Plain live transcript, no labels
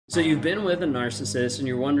So you've been with a narcissist and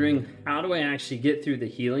you're wondering, how do I actually get through the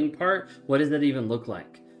healing part? What does that even look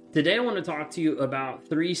like? Today, I want to talk to you about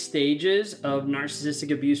 3 stages of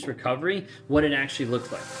narcissistic abuse recovery, what it actually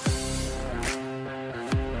looks like.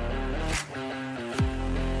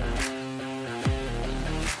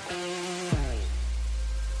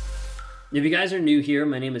 If you guys are new here,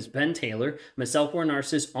 my name is Ben Taylor. I'm a self-aware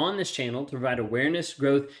narcissist on this channel to provide awareness,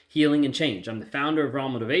 growth, healing, and change. I'm the founder of Raw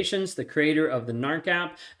Motivations, the creator of the NARC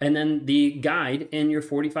app, and then the guide in your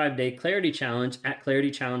 45-day Clarity Challenge at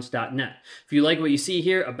claritychallenge.net. If you like what you see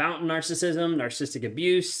here about narcissism, narcissistic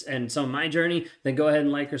abuse, and some of my journey, then go ahead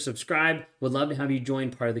and like or subscribe. Would love to have you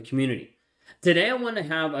join part of the community. Today, I want to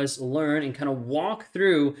have us learn and kind of walk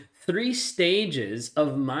through 3 stages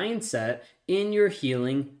of mindset in your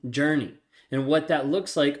healing journey, and what that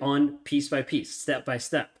looks like on piece by piece, step by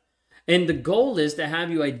step. And the goal is to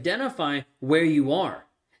have you identify where you are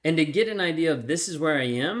and to get an idea of this is where I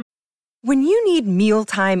am. When you need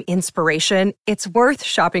mealtime inspiration, it's worth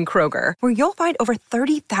shopping Kroger, where you'll find over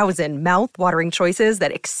 30,000 mouth-watering choices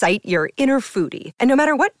that excite your inner foodie. And no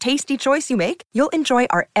matter what tasty choice you make, you'll enjoy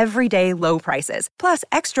our everyday low prices, plus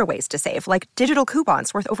extra ways to save, like digital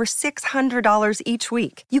coupons worth over $600 each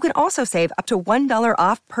week. You can also save up to $1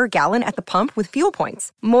 off per gallon at the pump with fuel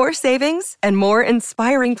points. More savings and more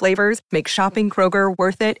inspiring flavors make shopping Kroger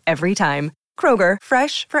worth it every time. Kroger,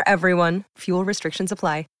 fresh for everyone. Fuel restrictions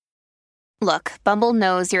apply. Look, Bumble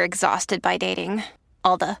knows you're exhausted by dating.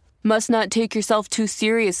 All the, must not take yourself too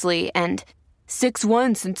seriously, and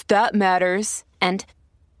 6'1" since that matters, and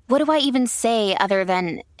what do I even say other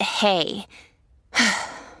than, hey?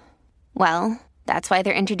 Well, that's why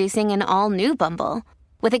they're introducing an all-new Bumble,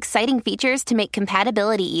 with exciting features to make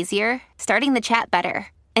compatibility easier, starting the chat better,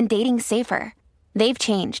 and dating safer. They've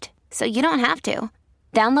changed, so you don't have to.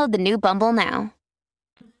 Download the new Bumble now.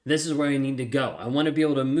 This is where I need to go. I want to be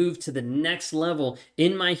able to move to the next level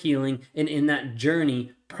in my healing and in that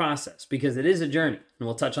journey process, because it is a journey, and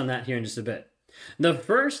we'll touch on that here in just a bit. The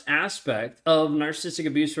first aspect of narcissistic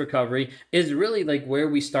abuse recovery is really like where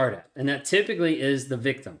we start at, and that typically is the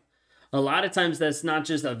victim. A lot of times that's not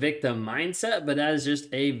just a victim mindset, but that is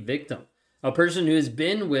just a victim. A person who has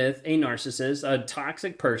been with a narcissist, a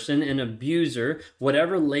toxic person, an abuser,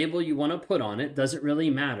 whatever label you want to put on it, doesn't really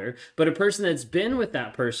matter. But a person that's been with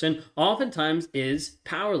that person oftentimes is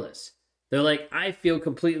powerless. They're like, I feel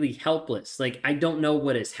completely helpless. Like, I don't know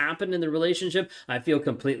what has happened in the relationship. I feel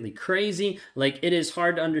completely crazy. Like, it is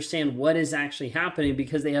hard to understand what is actually happening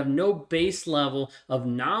because they have no base level of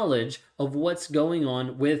knowledge of what's going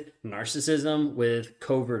on with narcissism, with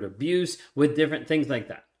covert abuse, with different things like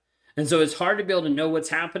that. And so it's hard to be able to know what's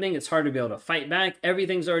happening. It's hard to be able to fight back.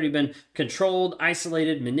 Everything's already been controlled,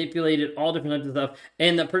 isolated, manipulated, all different types of stuff.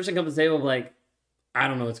 And the person comes to the table like, I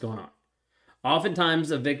don't know what's going on. Oftentimes,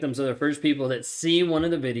 the victims are the first people that see one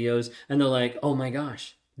of the videos and they're like, oh my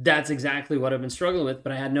gosh, that's exactly what I've been struggling with,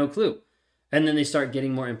 but I had no clue. And then they start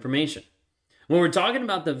getting more information. When we're talking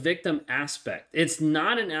about the victim aspect, it's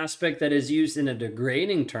not an aspect that is used in a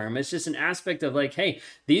degrading term. It's just an aspect of like, hey,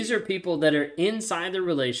 these are people that are inside the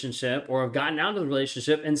relationship or have gotten out of the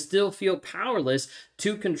relationship and still feel powerless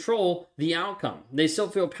to control the outcome. They still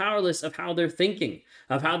feel powerless of how they're thinking,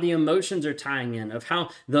 of how the emotions are tying in, of how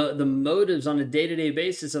the motives on a day-to-day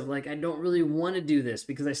basis of like, I don't really want to do this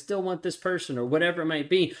because I still want this person or whatever it might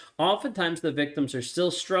be. Oftentimes the victims are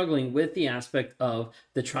still struggling with the aspect of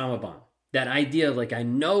the trauma bond. That idea of like, I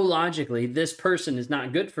know logically this person is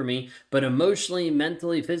not good for me, but emotionally,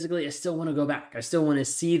 mentally, physically, I still want to go back. I still want to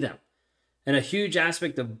see them. And a huge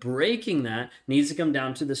aspect of breaking that needs to come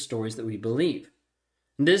down to the stories that we believe.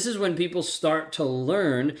 This is when people start to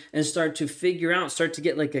learn and start to figure out, start to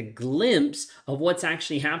get like a glimpse of what's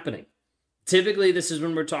actually happening. Typically, this is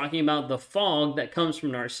when we're talking about the fog that comes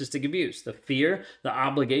from narcissistic abuse, the fear, the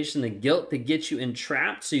obligation, the guilt that gets you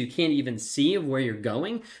entrapped so you can't even see of where you're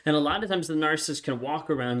going. And a lot of times the narcissist can walk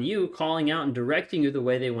around you, calling out and directing you the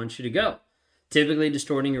way they want you to go, typically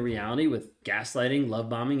distorting your reality with gaslighting, love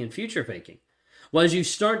bombing, and future faking. Well, as you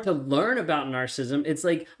start to learn about narcissism, it's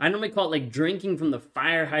like, I normally call it like drinking from the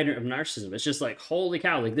fire hydrant of narcissism. It's just like, holy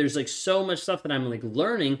cow, like there's like so much stuff that I'm like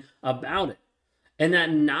learning about it. And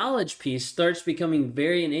that knowledge piece starts becoming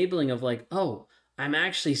very enabling of like, oh, I'm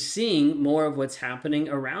actually seeing more of what's happening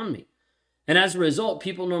around me. And as a result,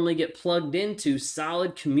 people normally get plugged into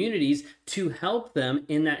solid communities to help them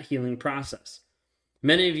in that healing process.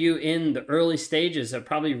 Many of you in the early stages have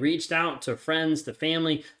probably reached out to friends, to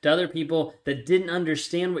family, to other people that didn't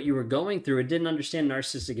understand what you were going through and didn't understand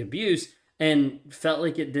narcissistic abuse and felt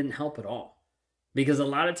like it didn't help at all. Because a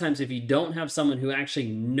lot of times, if you don't have someone who actually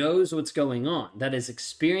knows what's going on, that has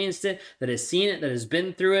experienced it, that has seen it, that has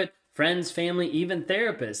been through it, friends, family, even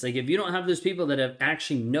therapists, like if you don't have those people that have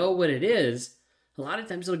actually know what it is, a lot of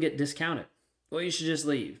times it'll get discounted. Well, you should just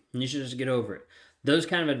leave and you should just get over it. Those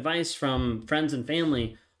kind of advice from friends and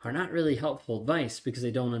family are not really helpful advice because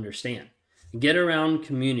they don't understand. Get around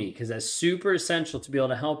community because that's super essential to be able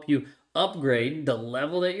to help you upgrade the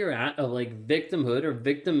level that you're at of like victimhood or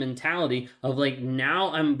victim mentality of like,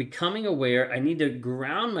 now I'm becoming aware. I need to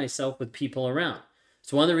ground myself with people around.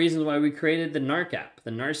 It's one of the reasons why we created the NARC app, the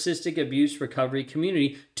Narcissistic Abuse Recovery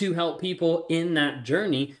Community, to help people in that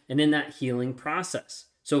journey and in that healing process.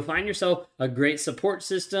 So find yourself a great support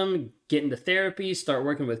system, get into therapy, start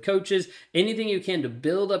working with coaches, anything you can to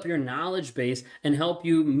build up your knowledge base and help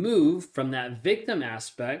you move from that victim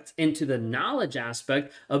aspect into the knowledge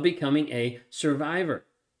aspect of becoming a survivor.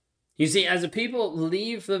 You see, as the people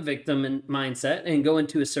leave the victim mindset and go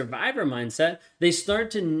into a survivor mindset, they start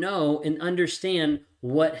to know and understand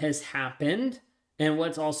what has happened and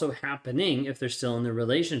what's also happening if they're still in the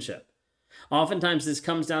relationship. Oftentimes, this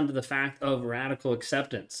comes down to the fact of radical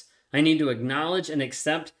acceptance. I need to acknowledge and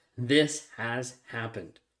accept this has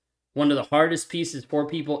happened. One of the hardest pieces for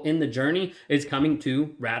people in the journey is coming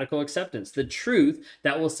to radical acceptance, the truth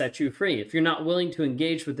that will set you free. If you're not willing to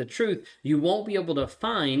engage with the truth, you won't be able to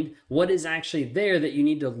find what is actually there that you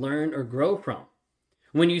need to learn or grow from.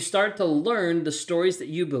 When you start to learn the stories that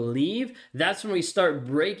you believe, that's when we start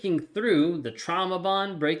breaking through the trauma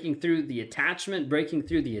bond, breaking through the attachment, breaking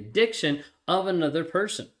through the addiction of another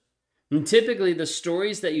person. And typically, the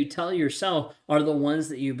stories that you tell yourself are the ones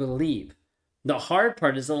that you believe. The hard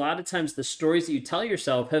part is a lot of times the stories that you tell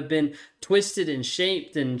yourself have been twisted and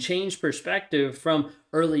shaped and changed perspective from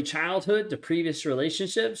early childhood to previous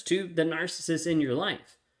relationships to the narcissist in your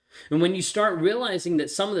life. And when you start realizing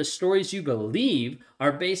that some of the stories you believe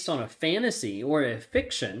are based on a fantasy or a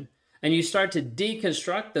fiction, and you start to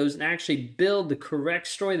deconstruct those and actually build the correct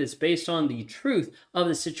story that's based on the truth of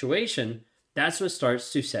the situation, that's what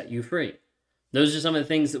starts to set you free. Those are some of the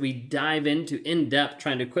things that we dive into in depth,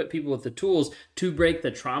 trying to equip people with the tools to break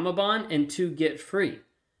the trauma bond and to get free.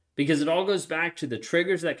 Because it all goes back to the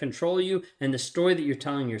triggers that control you and the story that you're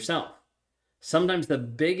telling yourself. Sometimes the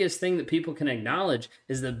biggest thing that people can acknowledge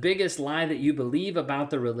is the biggest lie that you believe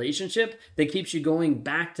about the relationship that keeps you going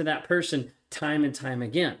back to that person time and time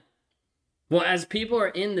again. Well, as people are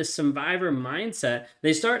in this survivor mindset,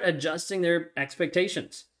 they start adjusting their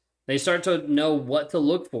expectations. They start to know what to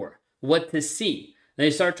look for, what to see.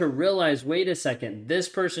 They start to realize, wait a second, this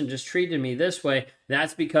person just treated me this way.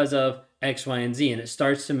 That's because of X, Y, and Z. And it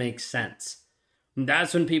starts to make sense. And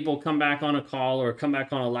that's when people come back on a call or come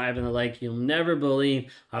back on a live and they're like, you'll never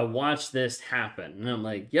believe I watched this happen. And I'm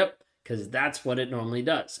like, yep, because that's what it normally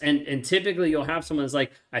does. And typically you'll have someone that's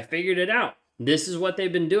like, I figured it out. This is what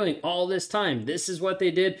they've been doing all this time. This is what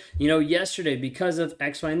they did, yesterday because of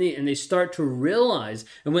X, Y, and Z. And they start to realize,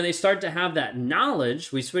 and when they start to have that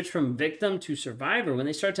knowledge, we switch from victim to survivor. When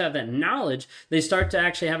they start to have that knowledge, they start to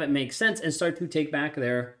actually have it make sense and start to take back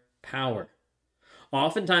their power.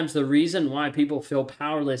 Oftentimes, the reason why people feel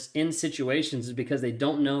powerless in situations is because they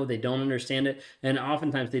don't know, they don't understand it, and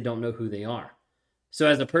oftentimes they don't know who they are. So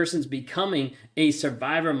as a person's becoming a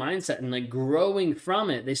survivor mindset and like growing from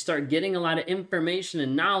it, they start getting a lot of information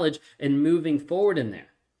and knowledge and moving forward in there.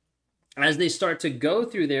 As they start to go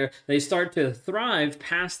through there, they start to thrive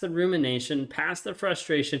past the rumination, past the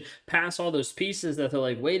frustration, past all those pieces that they're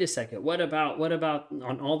like, wait a second, what about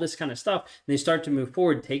on all this kind of stuff? And they start to move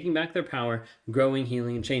forward, taking back their power, growing,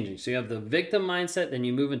 healing, and changing. So you have the victim mindset, then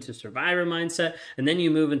you move into survivor mindset, and then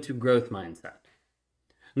you move into growth mindset.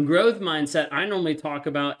 Growth mindset, I normally talk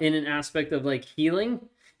about in an aspect of like healing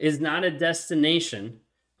is not a destination,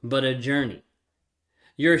 but a journey.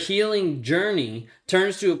 Your healing journey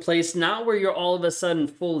turns to a place not where you're all of a sudden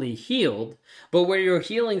fully healed, but where your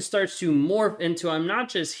healing starts to morph into I'm not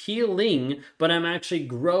just healing, but I'm actually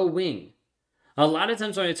growing. A lot of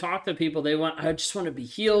times when I talk to people, I just want to be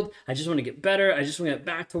healed. I just want to get better. I just want to get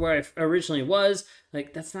back to where I originally was.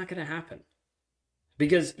 Like, that's not going to happen.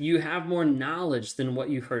 Because you have more knowledge than what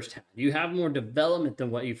you first had. You have more development than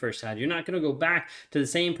what you first had. You're not going to go back to the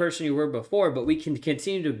same person you were before, but we can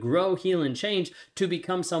continue to grow, heal, and change to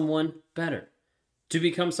become someone better. To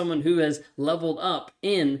become someone who has leveled up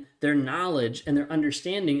in their knowledge and their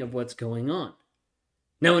understanding of what's going on.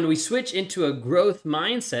 Now, when we switch into a growth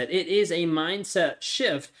mindset, it is a mindset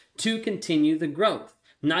shift to continue the growth.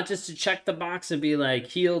 Not just to check the box and be like,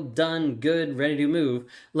 healed, done, good, ready to move.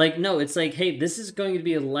 Like, no, it's like, hey, this is going to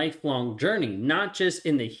be a lifelong journey, not just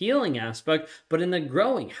in the healing aspect, but in the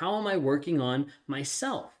growing. How am I working on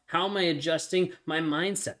myself? How am I adjusting my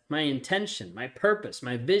mindset, my intention, my purpose,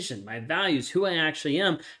 my vision, my values, who I actually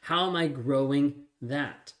am? How am I growing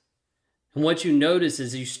that? And what you notice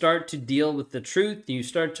is you start to deal with the truth, you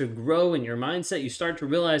start to grow in your mindset, you start to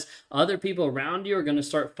realize other people around you are going to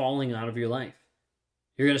start falling out of your life.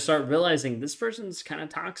 You're going to start realizing this person's kind of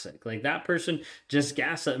toxic. Like that person just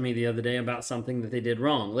gaslit me the other day about something that they did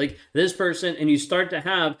wrong. Like this person, and you start to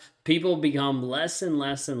have people become less and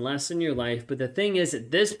less and less in your life. But the thing is,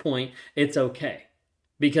 at this point, it's okay.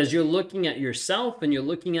 Because you're looking at yourself and you're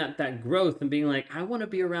looking at that growth and being like, I want to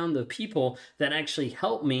be around the people that actually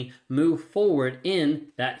help me move forward in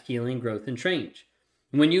that healing, growth, and change.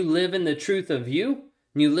 When you live in the truth of you,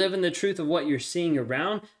 and you live in the truth of what you're seeing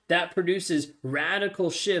around, that produces radical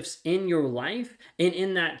shifts in your life and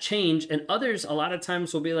in that change. And others, a lot of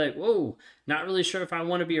times, will be like, whoa, not really sure if I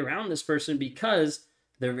want to be around this person because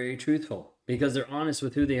they're very truthful, because they're honest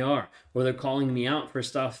with who they are, or they're calling me out for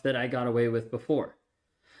stuff that I got away with before.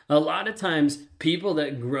 A lot of times, people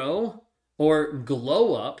that grow or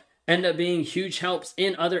glow up end up being huge helps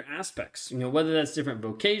in other aspects, whether that's different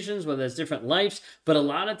vocations, whether that's different lives. But a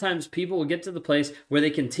lot of times people will get to the place where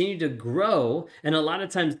they continue to grow. And a lot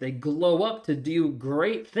of times they glow up to do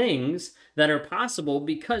great things that are possible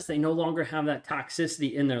because they no longer have that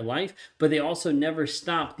toxicity in their life, but they also never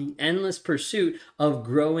stop the endless pursuit of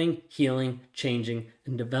growing, healing, changing,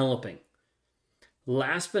 and developing.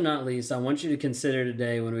 Last but not least, I want you to consider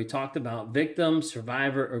today when we talked about victim,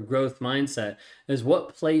 survivor, or growth mindset is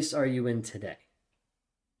what place are you in today?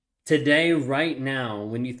 Today, right now,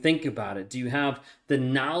 when you think about it, do you have the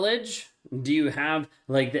knowledge? Do you have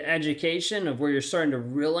the education of where you're starting to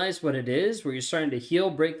realize what it is, where you're starting to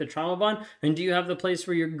heal, break the trauma bond? And do you have the place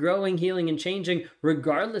where you're growing, healing, and changing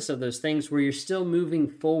regardless of those things, where you're still moving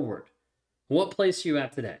forward? What place are you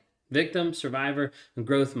at today? Victim, survivor, and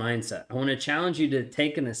growth mindset. I want to challenge you to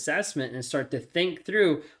take an assessment and start to think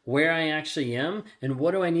through where I actually am and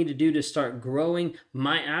what do I need to do to start growing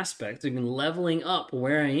my aspect and leveling up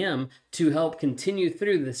where I am to help continue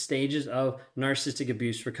through the stages of narcissistic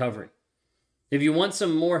abuse recovery. If you want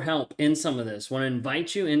some more help in some of this, I want to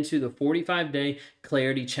invite you into the 45-day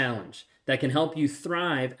clarity challenge that can help you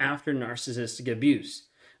thrive after narcissistic abuse.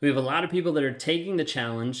 We have a lot of people that are taking the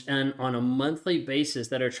challenge and on a monthly basis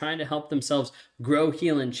that are trying to help themselves grow,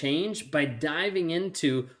 heal, and change by diving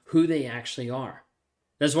into who they actually are.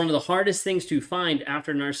 That's one of the hardest things to find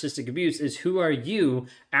after narcissistic abuse is who are you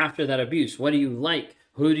after that abuse? What do you like?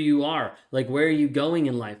 Who do you are? Where are you going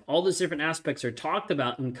in life? All those different aspects are talked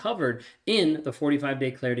about and covered in the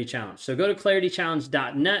 45-day Clarity Challenge. So go to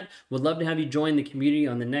claritychallenge.net. Would love to have you join the community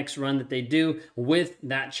on the next run that they do with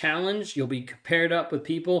that challenge. You'll be paired up with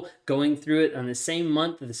people going through it on the same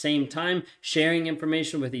month at the same time, sharing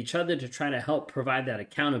information with each other to try to help provide that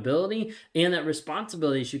accountability and that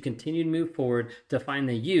responsibility as you continue to move forward to find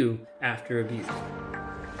the you after abuse.